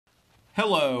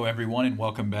Hello, everyone, and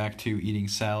welcome back to Eating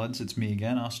Salads. It's me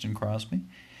again, Austin Crosby,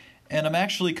 and I'm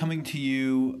actually coming to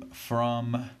you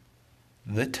from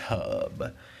the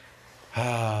tub.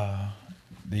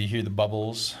 Do you hear the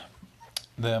bubbles?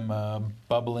 Them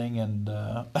bubbling and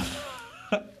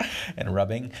and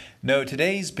rubbing? No,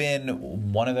 today's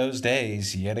been one of those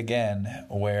days yet again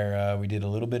where we did a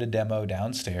little bit of demo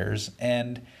downstairs,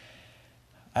 and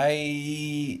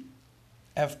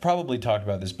I've probably talked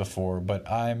about this before,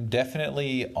 but I'm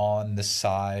definitely on the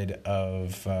side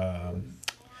of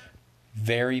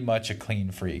very much a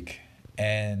clean freak.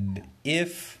 And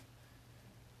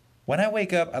when I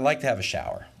wake up, I like to have a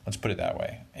shower. Let's put it that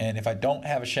way. And if I don't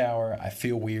have a shower, I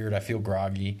feel weird, I feel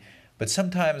groggy. But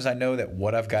sometimes I know that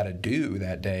what I've got to do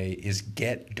that day is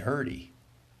get dirty.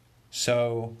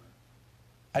 So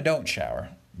I don't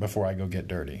shower before I go get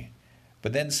dirty.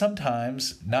 But then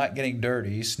sometimes not getting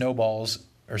dirty snowballs,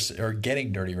 or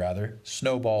getting dirty rather,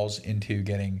 snowballs into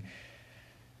getting,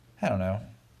 I don't know,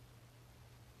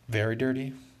 very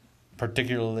dirty,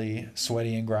 particularly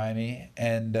sweaty and grimy.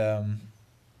 And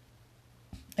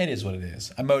it is what it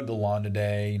is. I mowed the lawn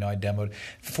today, I demoed.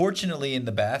 Fortunately, in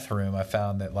the bathroom, I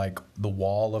found that like the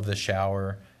wall of the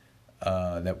shower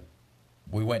that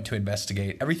we went to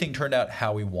investigate, everything turned out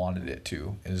how we wanted it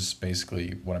to, is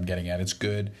basically what I'm getting at. It's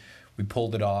good. We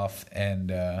pulled it off, and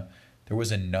there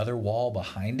was another wall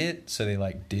behind it, so they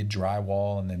like did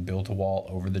drywall and then built a wall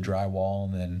over the drywall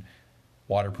and then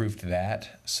waterproofed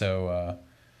that. So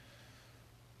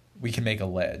we can make a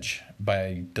ledge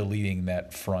by deleting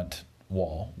that front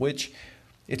wall, which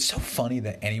it's so funny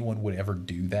that anyone would ever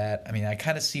do that. I mean, I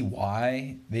kind of see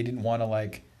why they didn't want to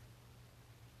like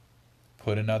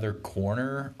put another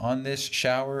corner on this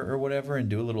shower or whatever and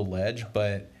do a little ledge,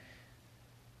 but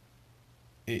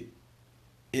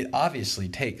it obviously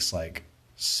takes like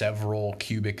several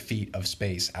cubic feet of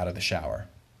space out of the shower.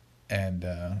 And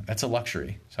that's a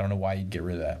luxury. So I don't know why you'd get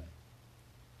rid of that.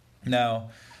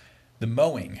 Now, the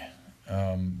mowing,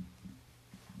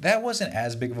 that wasn't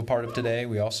as big of a part of today.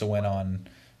 We also went on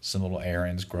some little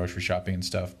errands, grocery shopping and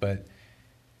stuff. But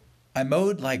I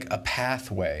mowed like a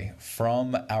pathway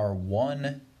from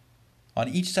on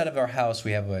each side of our house,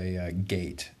 we have a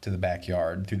gate to the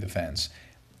backyard through the fence.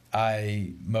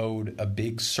 I mowed a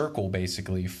big circle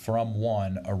basically from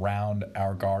one around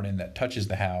our garden that touches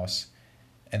the house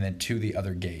and then to the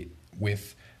other gate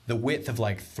with the width of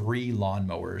like 3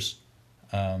 lawnmowers.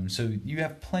 So you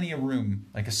have plenty of room,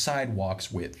 like a sidewalk's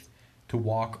width, to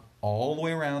walk all the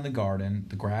way around the garden.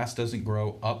 The grass doesn't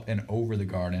grow up and over the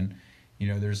garden.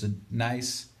 There's a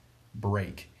nice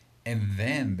break, and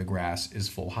then the grass is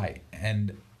full height.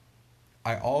 And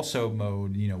I also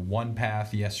mowed, one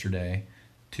path yesterday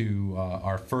to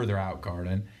our further out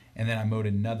garden, and then I mowed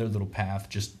another little path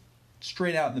just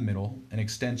straight out in the middle, an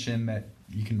extension that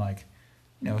you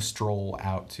can stroll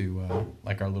out to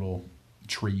like our little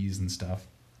trees and stuff.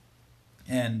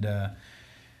 And I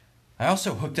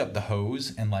also hooked up the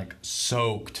hose and like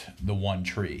soaked the one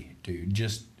tree, dude,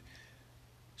 just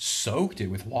soaked it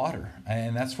with water.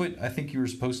 And that's what I think you were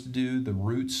supposed to do. The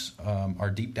roots are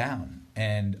deep down,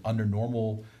 and under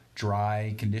normal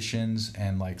dry conditions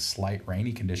and like slight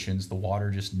rainy conditions, the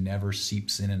water just never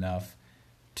seeps in enough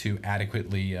to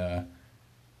adequately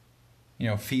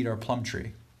feed our plum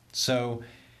tree. So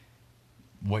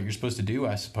what you're supposed to do,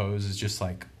 I suppose, is just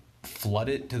like flood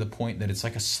it to the point that it's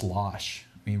like a slosh.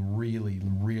 I mean, really,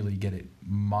 really get it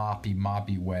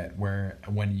moppy wet, where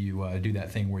when you do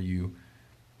that thing where you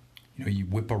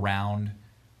whip around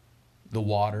the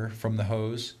water from the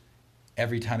hose,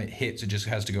 every time it hits, it just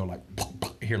has to go like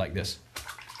here, like this,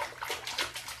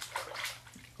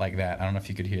 like that. I don't know if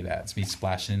you could hear that. It's me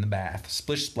splashing in the bath.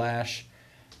 Splish splash.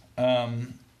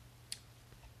 After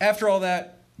all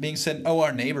that being said,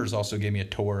 our neighbors also gave me a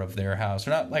tour of their house. Or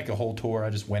not like a whole tour.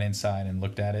 I just went inside and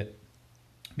looked at it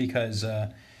because, they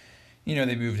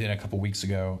moved in a couple weeks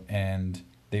ago, and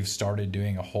they've started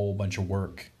doing a whole bunch of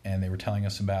work, and they were telling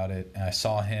us about it. And I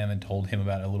saw him and told him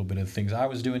about a little bit of things I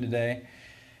was doing today.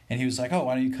 And he was like,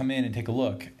 why don't you come in and take a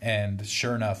look? And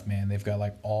sure enough, man, they've got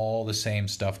like all the same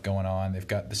stuff going on. They've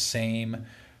got the same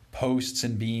posts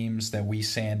and beams that we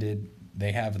sanded.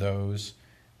 They have those.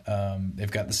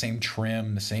 They've got the same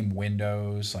trim, the same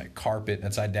windows, like carpet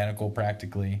that's identical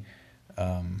practically.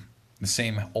 The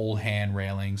same old hand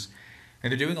railings.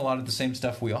 And they're doing a lot of the same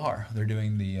stuff we are. They're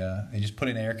doing they just put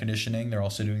in air conditioning. They're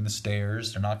also doing the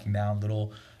stairs. They're knocking down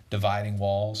little dividing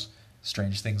walls,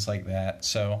 strange things like that.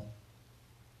 So,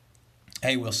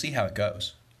 hey, we'll see how it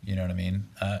goes. You know what I mean?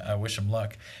 I wish them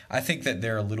luck. I think that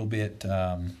they're a little bit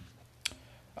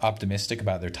optimistic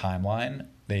about their timeline.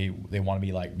 They want to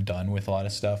be like done with a lot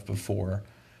of stuff before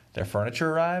their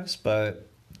furniture arrives, but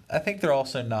I think they're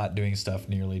also not doing stuff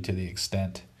nearly to the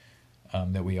extent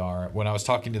that we are. When I was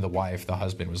talking to the wife, the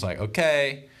husband was like,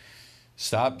 okay,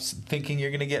 stop thinking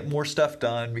you're going to get more stuff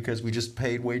done because we just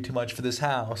paid way too much for this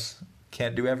house.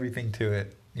 Can't do everything to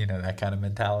it. You know, that kind of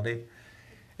mentality.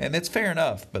 And it's fair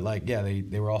enough. But like, yeah,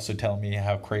 they were also telling me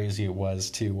how crazy it was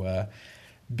to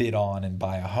bid on and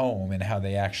buy a home, and how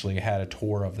they actually had a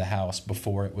tour of the house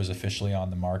before it was officially on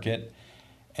the market.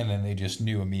 And then they just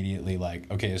knew immediately, like,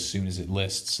 okay, as soon as it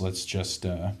lists, let's just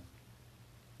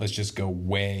go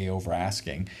way over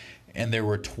asking. And there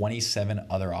were 27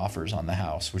 other offers on the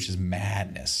house, which is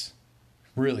madness.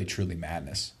 Really, truly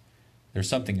madness. There's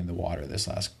something in the water this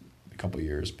last couple of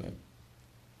years, but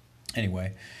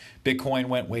anyway, Bitcoin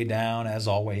went way down. As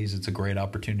always, it's a great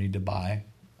opportunity to buy.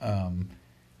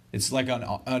 It's like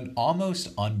an almost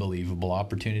unbelievable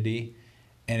opportunity.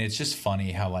 And it's just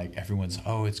funny how like everyone's,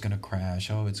 oh, it's going to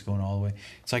crash. Oh, it's going all the way.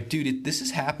 It's like, dude, this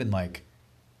has happened like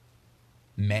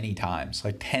many times,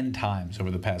 like 10 times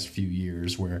over the past few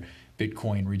years, where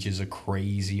Bitcoin reaches a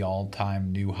crazy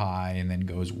all-time new high and then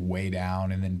goes way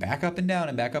down and then back up and down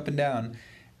and back up and down.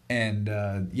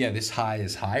 And yeah, this high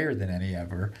is higher than any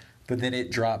ever, but then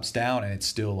it drops down and it's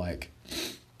still like,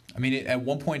 I mean, at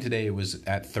one point today it was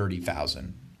at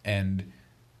 30,000, and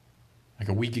like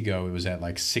a week ago it was at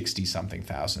like 60 something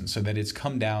thousand. So that it's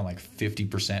come down like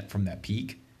 50% from that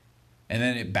peak. And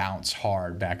then it bounced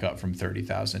hard back up from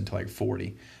 30,000 to like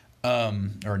 40,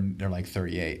 or they're like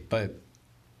 38. But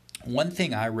one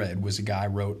thing I read was a guy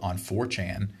wrote on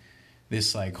 4chan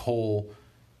this like whole,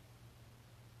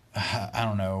 I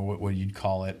don't know what you'd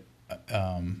call it,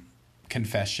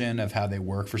 confession of how they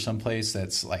work for some place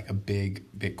that's like a big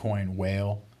Bitcoin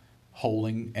whale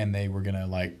holding, and they were gonna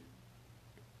like,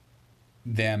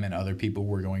 them and other people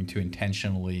were going to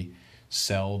intentionally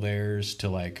sell theirs to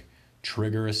like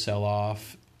trigger a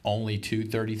sell-off only to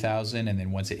 30,000, and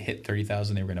then once it hit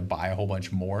 30,000 they were going to buy a whole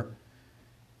bunch more.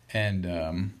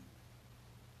 And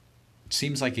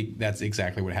seems like that's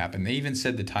exactly what happened. They even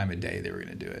said the time of day they were going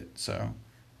to do it. So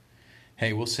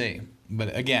hey, we'll see.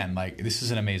 But again, like, this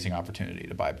is an amazing opportunity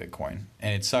to buy Bitcoin,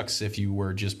 and it sucks if you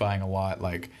were just buying a lot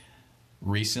like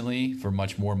recently for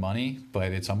much more money,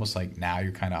 but it's almost like now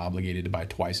you're kind of obligated to buy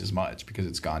twice as much because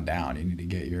it's gone down. You need to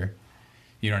get your,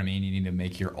 you know what I mean? You need to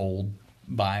make your old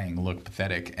buying look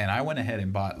pathetic. And I went ahead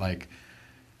and bought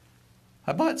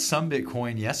I bought some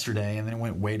Bitcoin yesterday and then it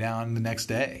went way down the next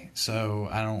day. So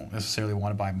I don't necessarily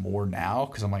want to buy more now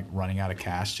because I'm like running out of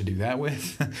cash to do that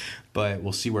with, but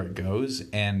we'll see where it goes.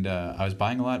 And I was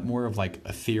buying a lot more of like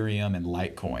Ethereum and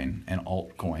Litecoin and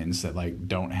altcoins that like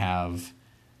don't have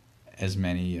as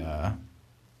many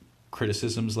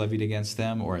criticisms levied against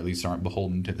them, or at least aren't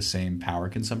beholden to the same power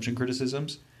consumption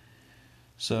criticisms.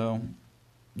 So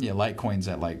yeah, Litecoin's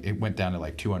at like, it went down to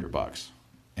like $200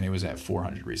 and it was at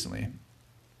 400 recently.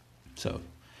 So,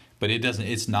 but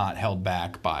it's not held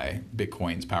back by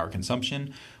Bitcoin's power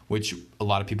consumption, which a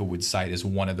lot of people would cite as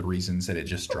one of the reasons that it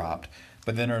just dropped.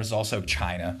 But then there's also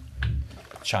China.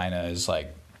 China is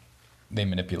like, they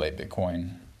manipulate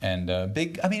Bitcoin. And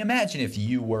imagine if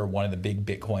you were one of the big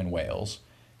Bitcoin whales,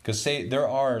 because say there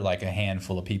are like a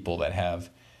handful of people that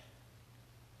have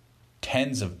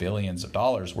tens of billions of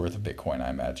dollars worth of Bitcoin.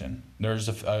 I imagine there's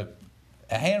a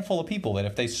handful of people that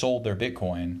if they sold their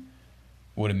Bitcoin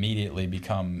would immediately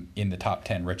become in the top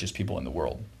 10 richest people in the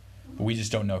world. But we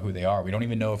just don't know who they are. We don't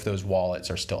even know if those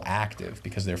wallets are still active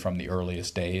because they're from the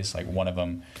earliest days. Like one of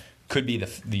them could be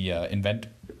the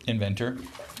inventor,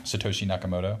 Satoshi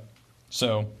Nakamoto.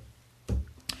 So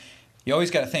you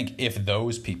always got to think, if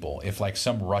those people, if like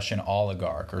some Russian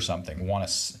oligarch or something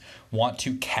want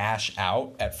to cash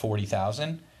out at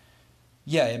 40,000,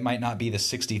 yeah, it might not be the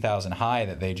 60,000 high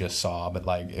that they just saw, but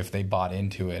like if they bought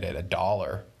into it at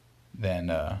 $1, then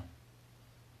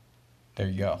there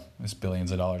you go. It's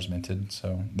billions of dollars minted.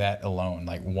 So that alone,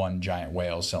 like one giant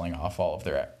whale selling off all of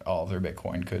their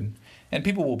Bitcoin could, and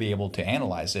people will be able to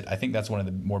analyze it. I think that's one of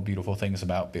the more beautiful things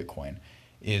about Bitcoin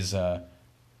is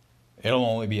it'll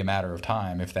only be a matter of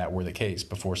time, if that were the case,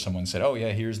 before someone said, oh yeah,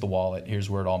 here's the wallet, here's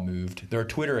where it all moved. There are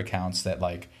Twitter accounts that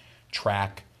like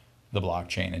track the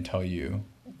blockchain and tell you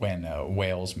when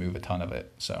whales move a ton of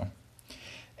it. So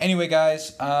anyway,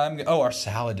 guys, our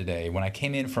salad today. When I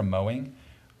came in from mowing,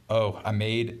 I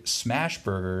made smash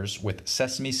burgers with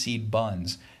sesame seed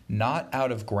buns, not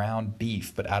out of ground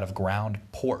beef, but out of ground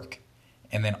pork.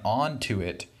 And then onto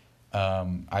it,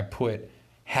 I put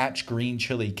Hatch green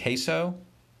chili queso,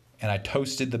 and I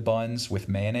toasted the buns with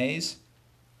mayonnaise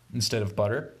instead of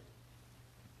butter.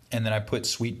 And then I put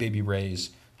Sweet Baby Ray's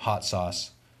hot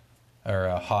sauce, or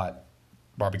hot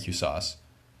barbecue sauce.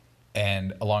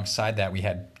 And alongside that, we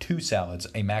had 2 salads,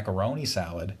 a macaroni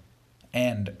salad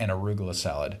and an arugula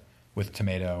salad with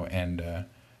tomato and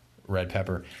red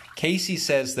pepper. Casey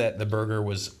says that the burger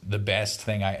was the best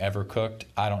thing I ever cooked.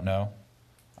 I don't know.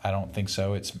 I don't think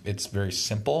so. It's very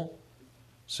simple.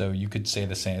 So you could say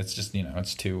the same. It's just,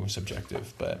 it's too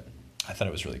subjective, but I thought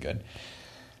it was really good.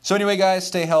 So anyway, guys,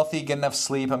 stay healthy, get enough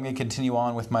sleep. I'm going to continue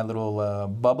on with my little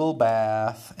bubble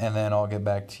bath, and then I'll get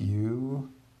back to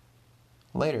you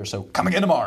later. So come again tomorrow.